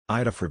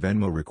AITA for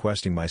Venmo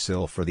requesting my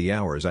SIL for the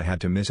hours I had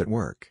to miss at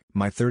work.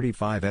 My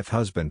 35F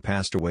husband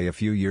passed away a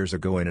few years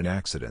ago in an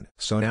accident.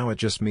 So now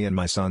it's just me and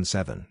my son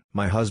 7.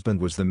 My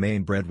husband was the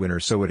main breadwinner,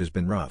 so it has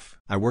been rough.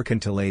 I work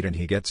until 8 and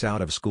he gets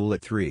out of school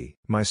at 3.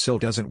 My SIL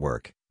doesn't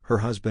work. Her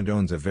husband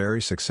owns a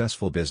very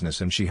successful business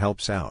and she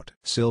helps out.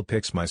 SIL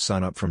picks my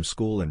son up from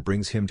school and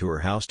brings him to her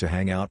house to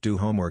hang out, do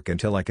homework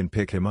until I can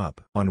pick him up.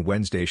 On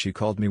Wednesday she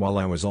called me while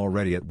I was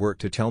already at work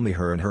to tell me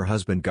her and her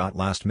husband got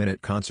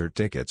last-minute concert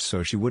tickets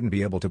so she wouldn't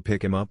be able to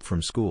pick him up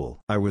from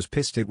school. I was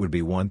pissed. It would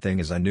be one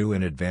thing as I knew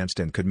in advance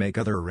and could make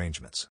other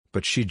arrangements,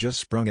 but she just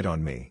sprung it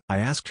on me. I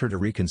asked her to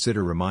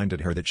reconsider,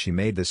 reminded her that she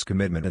made this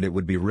commitment and it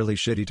would be really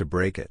shitty to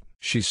break it.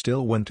 She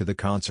still went to the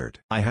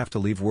concert. I have to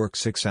leave work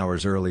 6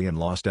 hours early and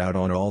lost out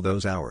on all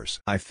those hours.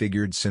 I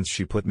figured since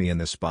she put me in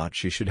this spot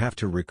she should have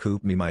to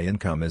recoup me. My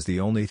income is the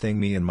only thing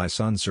me and my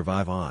son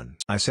survive on.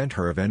 I sent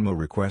her a Venmo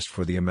request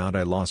for the amount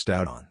I lost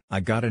out on. I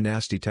got a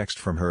nasty text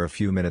from her a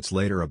few minutes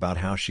later about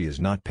how she is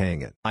not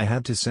paying it. I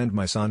had to send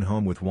my son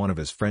home with one of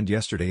his friends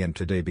yesterday and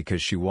today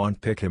because she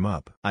won't pick him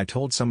up. I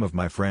told some of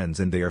my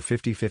friends and they are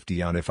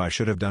 50-50 on if I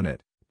should have done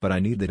it, but I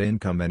need that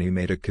income and he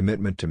made a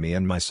commitment to me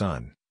and my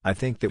son. I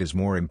think that is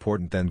more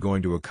important than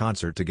going to a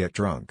concert to get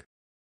drunk.